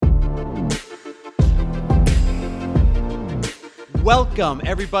Welcome,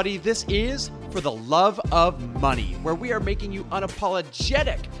 everybody. This is For the Love of Money, where we are making you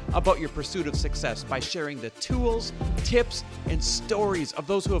unapologetic about your pursuit of success by sharing the tools, tips, and stories of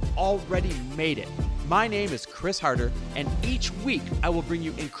those who have already made it. My name is Chris Harder, and each week I will bring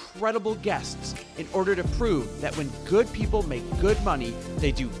you incredible guests in order to prove that when good people make good money,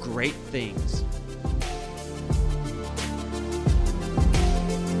 they do great things.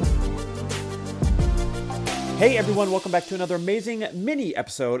 Hey everyone, welcome back to another amazing mini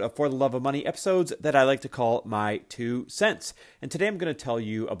episode of For the Love of Money, episodes that I like to call my 2 cents. And today I'm going to tell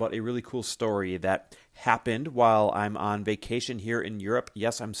you about a really cool story that happened while I'm on vacation here in Europe.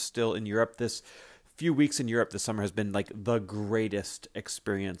 Yes, I'm still in Europe. This few weeks in Europe this summer has been like the greatest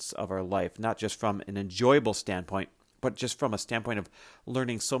experience of our life, not just from an enjoyable standpoint, but just from a standpoint of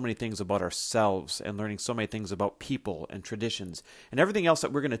learning so many things about ourselves and learning so many things about people and traditions and everything else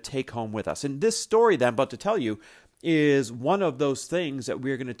that we're going to take home with us. And this story that I'm about to tell you is one of those things that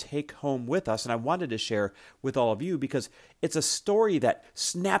we're going to take home with us. And I wanted to share with all of you because it's a story that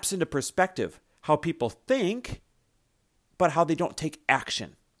snaps into perspective how people think, but how they don't take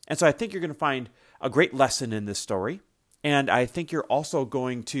action. And so I think you're going to find a great lesson in this story. And I think you're also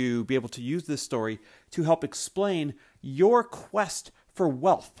going to be able to use this story to help explain your quest for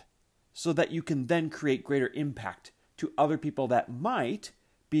wealth so that you can then create greater impact to other people that might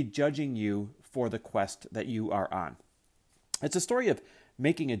be judging you for the quest that you are on. It's a story of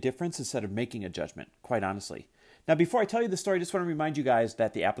making a difference instead of making a judgment, quite honestly. Now, before I tell you the story, I just want to remind you guys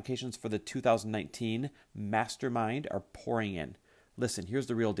that the applications for the 2019 Mastermind are pouring in. Listen, here's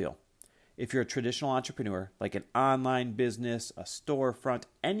the real deal. If you're a traditional entrepreneur, like an online business, a storefront,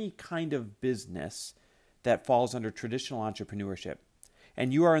 any kind of business that falls under traditional entrepreneurship,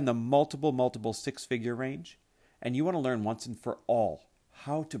 and you are in the multiple six-figure range, and you want to learn once and for all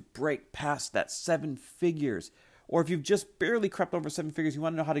how to break past that 7 figures, or if you've just barely crept over 7 figures, you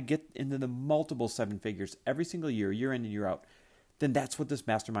want to know how to get into the multiple 7 figures every single year, year in and year out, then that's what this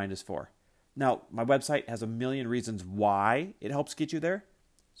mastermind is for. Now, my website has a million reasons why it helps get you there,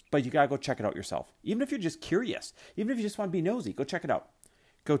 but you got to go check it out yourself. Even if you're just curious, even if you just want to be nosy, go check it out.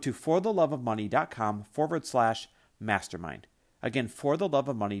 Go to fortheloveofmoney.com/mastermind. Again,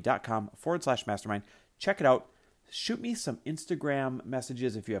 fortheloveofmoney.com/mastermind. Check it out. Shoot me some Instagram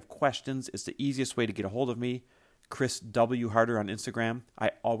messages if you have questions. It's the easiest way to get a hold of me. Chris W. Harder on Instagram.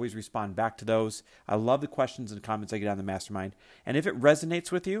 I always respond back to those. I love the questions and comments I get on the mastermind. And if it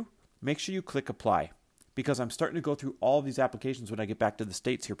resonates with you, make sure you click apply. Because I'm starting to go through all of these applications when I get back to the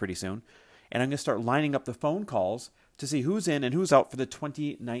States here pretty soon. And I'm going to start lining up the phone calls to see who's in and who's out for the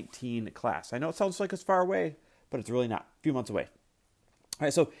 2019 class. I know it sounds like it's far away, but it's really not. A few months away. All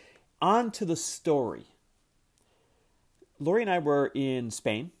right, so on to the story. Lori and I were in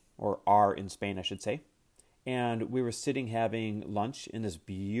Spain, or are in Spain, I should say. And we were sitting having lunch in this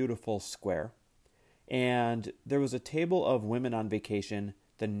beautiful square. And there was a table of women on vacation,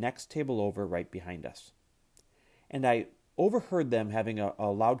 the next table over right behind us. And I overheard them having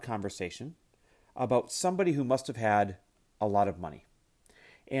a loud conversation about somebody who must have had a lot of money.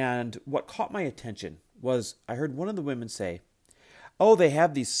 And what caught my attention was I heard one of the women say, "Oh, they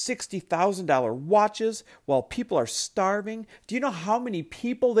have these $60,000 watches while people are starving. Do you know how many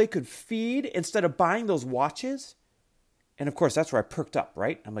people they could feed instead of buying those watches?" And of course, that's where I perked up,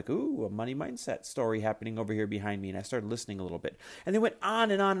 right? I'm like, ooh, a money mindset story happening over here behind me. And I started listening a little bit. And they went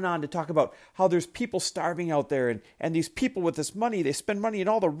on and on and on to talk about how there's people starving out there. And these people with this money, they spend money in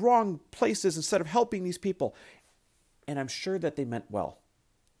all the wrong places instead of helping these people. And I'm sure that they meant well.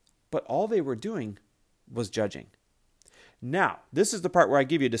 But all they were doing was judging. Now, this is the part where I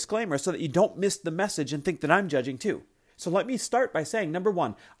give you a disclaimer so that you don't miss the message and think that I'm judging too. So let me start by saying, number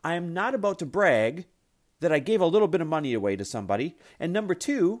one, I am not about to brag that I gave a little bit of money away to somebody. And number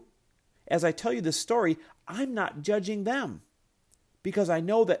two, as I tell you this story, I'm not judging them because I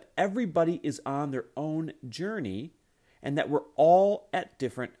know that everybody is on their own journey and that we're all at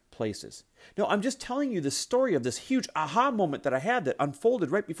different places. No, I'm just telling you the story of this huge aha moment that I had that unfolded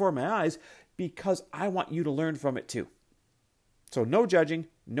right before my eyes because I want you to learn from it too. So no judging,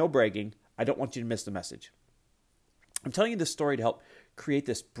 no bragging. I don't want you to miss the message. I'm telling you this story to help create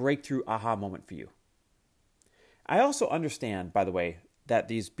this breakthrough aha moment for you. I also understand, by the way, that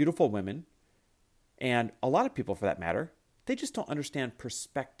these beautiful women, and a lot of people for that matter, they just don't understand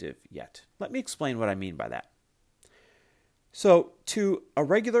perspective yet. Let me explain what I mean by that. So, to a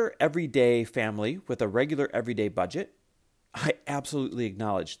regular everyday family with a regular everyday budget, I absolutely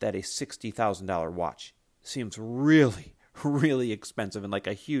acknowledge that a $60,000 watch seems really, really expensive and like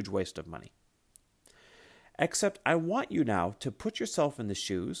a huge waste of money. Except I want you now to put yourself in the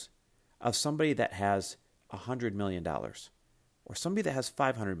shoes of somebody that has $100 million or somebody that has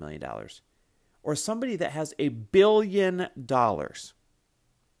 $500 million, or somebody that has $1 billion,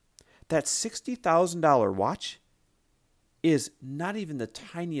 that $60,000 watch is not even the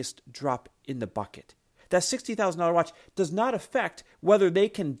tiniest drop in the bucket. That $60,000 watch does not affect whether they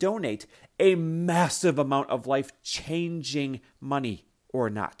can donate a massive amount of life-changing money or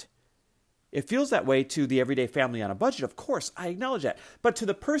not. It feels that way to the everyday family on a budget, of course, I acknowledge that. But to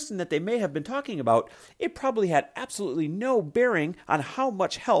the person that they may have been talking about, it probably had absolutely no bearing on how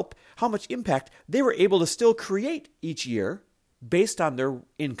much help, how much impact they were able to still create each year based on their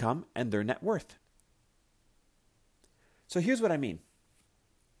income and their net worth. So here's what I mean.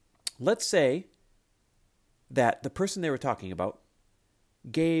 Let's say that the person they were talking about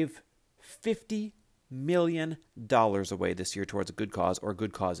gave $50 million away this year towards a good cause or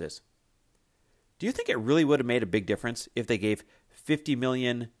good causes. Do you think it really would have made a big difference if they gave 50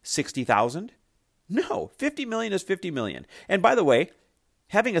 million, 60,000? No, 50 million is 50 million. And by the way,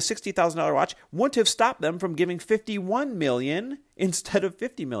 having a $60,000 watch wouldn't have stopped them from giving 51 million instead of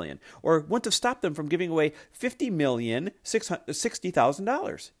 50 million, or wouldn't have stopped them from giving away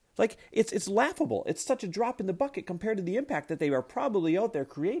 $50,660,000. Like, it's laughable. It's such a drop in the bucket compared to the impact that they are probably out there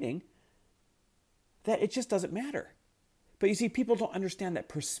creating that it just doesn't matter. But you see, people don't understand that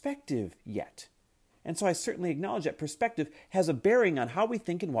perspective yet. And so I certainly acknowledge that perspective has a bearing on how we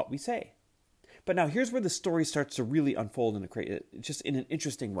think and what we say. But now here's where the story starts to really unfold just in an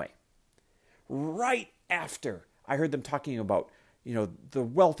interesting way. Right after I heard them talking about, the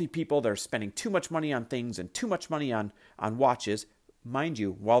wealthy people that are spending too much money on things and too much money on watches, mind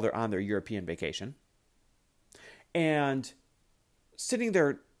you, while they're on their European vacation, and sitting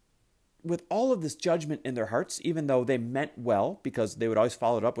there with all of this judgment in their hearts, even though they meant well, because they would always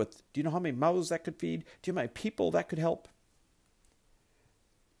follow it up with, do you know how many mouths that could feed? Do you know how many people that could help?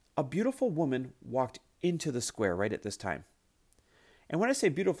 A beautiful woman walked into the square right at this time. And when I say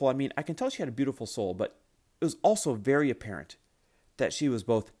beautiful, I mean, I can tell she had a beautiful soul, but it was also very apparent that she was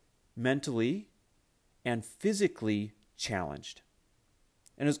both mentally and physically challenged.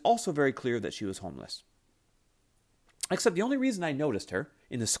 And it was also very clear that she was homeless. Except the only reason I noticed her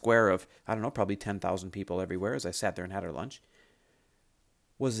in the square of, probably 10,000 people everywhere as I sat there and had her lunch,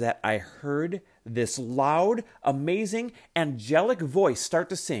 was that I heard this loud, amazing, angelic voice start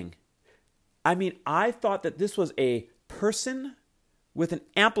to sing. I mean, I thought that this was a person with an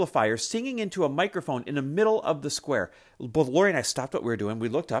amplifier singing into a microphone in the middle of the square. Both Lori and I stopped what we were doing. We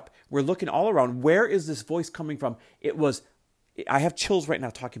looked up. We're looking all around. Where is this voice coming from? I have chills right now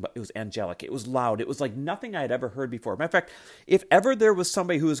talking about it. It was angelic. It was loud. It was like nothing I had ever heard before. Matter of fact, if ever there was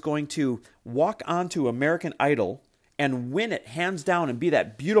somebody who was going to walk onto American Idol and win it hands down and be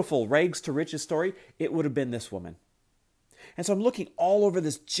that beautiful rags to riches story, it would have been this woman. And so I'm looking all over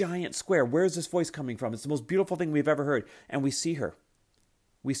this giant square. Where's this voice coming from? It's the most beautiful thing we've ever heard. And we see her.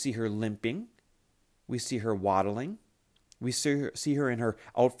 We see her limping. We see her waddling. We see her in her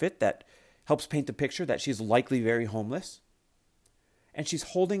outfit that helps paint the picture that she's likely very homeless. And she's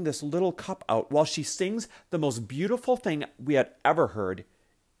holding this little cup out while she sings the most beautiful thing we had ever heard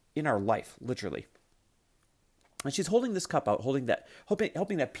in our life, literally. And she's holding this cup out, hoping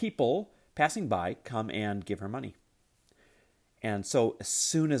that people passing by come and give her money. And so as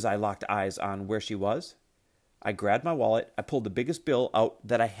soon as I locked eyes on where she was, I grabbed my wallet, I pulled the biggest bill out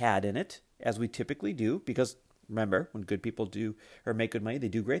that I had in it, as we typically do, because remember, when good people do or make good money, they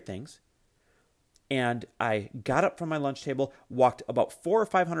do great things. And I got up from my lunch table, walked about 400 or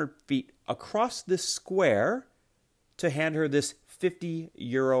 500 feet across this square to hand her this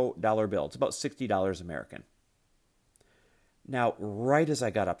 €50 bill. It's about $60 American. Now, right as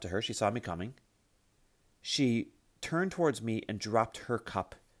I got up to her, she saw me coming. She turned towards me and dropped her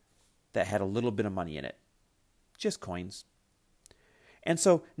cup that had a little bit of money in it. Just coins. And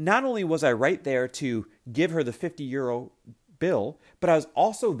so not only was I right there to give her the €50 bill, but I was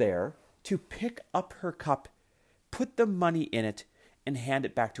also there to pick up her cup, put the money in it, and hand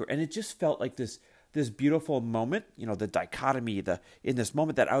it back to her. And it just felt like this beautiful moment, the dichotomy, in this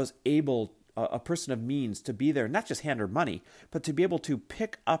moment that I was able, a person of means, to be there, not just hand her money, but to be able to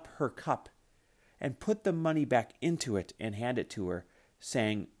pick up her cup and put the money back into it and hand it to her,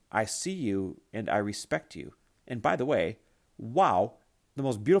 saying, I see you and I respect you. And by the way, wow, the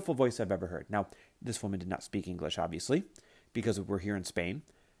most beautiful voice I've ever heard. Now, this woman did not speak English, obviously, because we're here in Spain.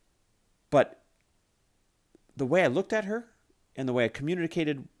 But the way I looked at her and the way I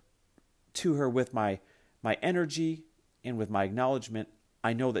communicated to her with my energy and with my acknowledgement,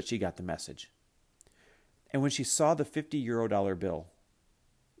 I know that she got the message. And when she saw the €50 bill,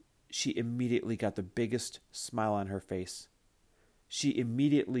 she immediately got the biggest smile on her face.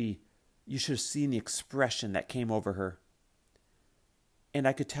 You should have seen the expression that came over her. And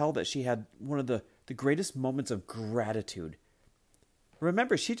I could tell that she had one of the greatest moments of gratitude.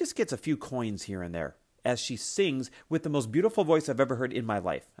 Remember, she just gets a few coins here and there as she sings with the most beautiful voice I've ever heard in my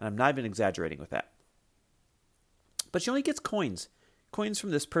life. And I'm not even exaggerating with that. But she only gets coins. Coins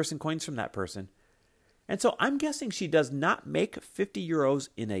from this person, coins from that person. And so I'm guessing she does not make 50 euros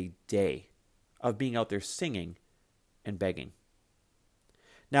in a day of being out there singing and begging.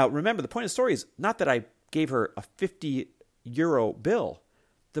 Now, remember, the point of the story is not that I gave her a 50 euro bill.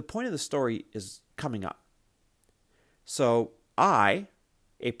 The point of the story is coming up. So I,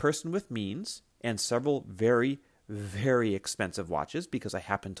 a person with means and several very, very expensive watches, because I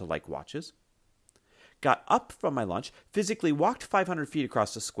happen to like watches, got up from my lunch, physically walked 500 feet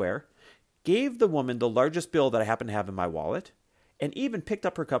across the square, gave the woman the largest bill that I happen to have in my wallet, and even picked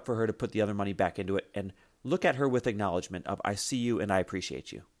up her cup for her to put the other money back into it and look at her with acknowledgement of, I see you and I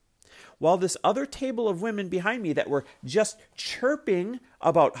appreciate you. While this other table of women behind me that were just chirping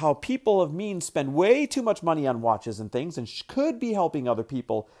about how people of means spend way too much money on watches and things and could be helping other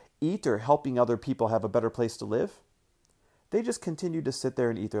people eat or helping other people have a better place to live, they just continued to sit there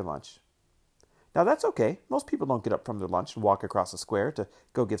and eat their lunch. Now that's okay. Most people don't get up from their lunch and walk across the square to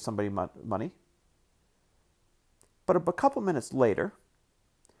go give somebody money. But a couple minutes later,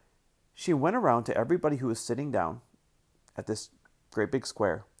 she went around to everybody who was sitting down at this great big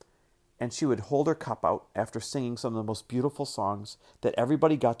square, and she would hold her cup out after singing some of the most beautiful songs that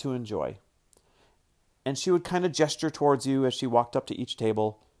everybody got to enjoy. And she would kind of gesture towards you as she walked up to each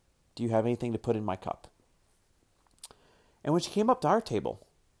table. Do you have anything to put in my cup? And when she came up to our table,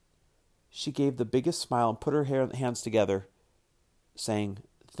 she gave the biggest smile and put her hands together, saying,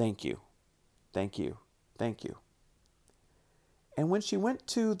 thank you, thank you, thank you. And when she went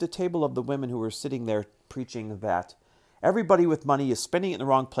to the table of the women who were sitting there preaching that everybody with money is spending it in the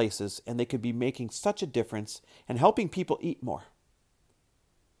wrong places and they could be making such a difference and helping people eat more,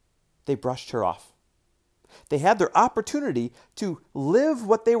 they brushed her off. They had their opportunity to live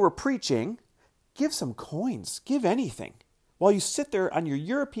what they were preaching. Give some coins, give anything, while you sit there on your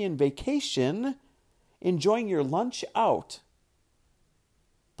European vacation enjoying your lunch out.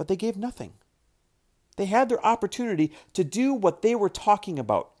 But they gave nothing. They had their opportunity to do what they were talking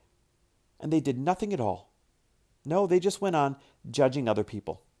about, and they did nothing at all. No, they just went on judging other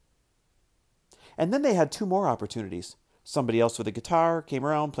people. And then they had two more opportunities. Somebody else with a guitar came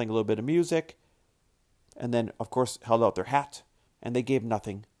around playing a little bit of music, and then, of course, held out their hat, and they gave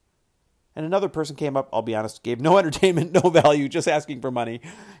nothing. And another person came up, I'll be honest, gave no entertainment, no value, just asking for money,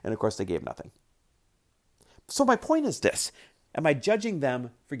 and of course they gave nothing. So my point is this. Am I judging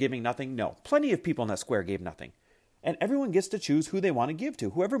them for giving nothing? No. Plenty of people in that square gave nothing. And everyone gets to choose who they want to give to.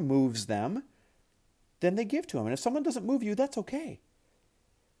 Whoever moves them, then they give to them. And if someone doesn't move you, that's okay.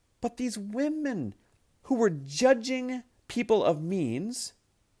 But these women who were judging people of means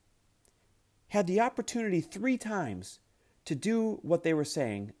had the opportunity 3 times to do what they were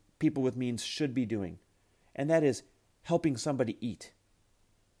saying people with means should be doing. And that is helping somebody eat.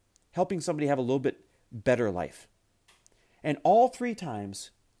 Helping somebody have a little bit better life. And all 3 times,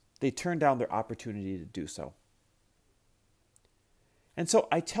 they turned down their opportunity to do so. And so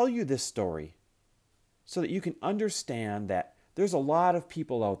I tell you this story so that you can understand that there's a lot of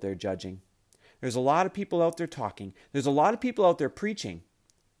people out there judging. There's a lot of people out there talking. There's a lot of people out there preaching.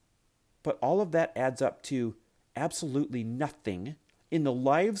 But all of that adds up to absolutely nothing in the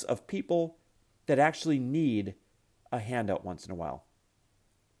lives of people that actually need a handout once in a while.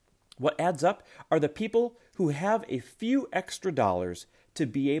 What adds up are the people who have a few extra dollars to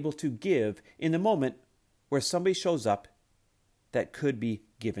be able to give in the moment where somebody shows up that could be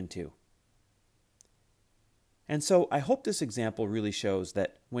given to. And so I hope this example really shows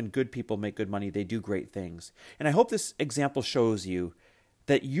that when good people make good money, they do great things. And I hope this example shows you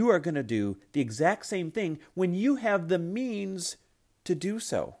that you are going to do the exact same thing when you have the means to do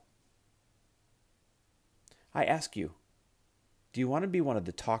so. I ask you, do you want to be one of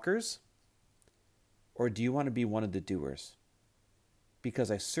the talkers or do you want to be one of the doers? Because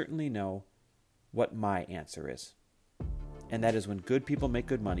I certainly know what my answer is. And that is when good people make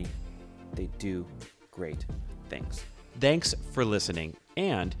good money, they do great things. Thanks for listening.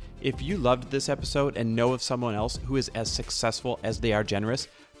 And if you loved this episode and know of someone else who is as successful as they are generous,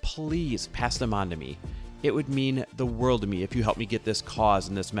 please pass them on to me. It would mean the world to me if you help me get this cause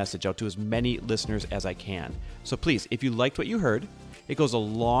and this message out to as many listeners as I can. So please, if you liked what you heard, it goes a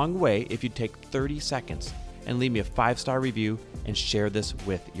long way if you take 30 seconds and leave me a 5-star review and share this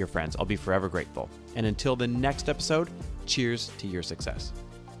with your friends. I'll be forever grateful. And until the next episode, cheers to your success.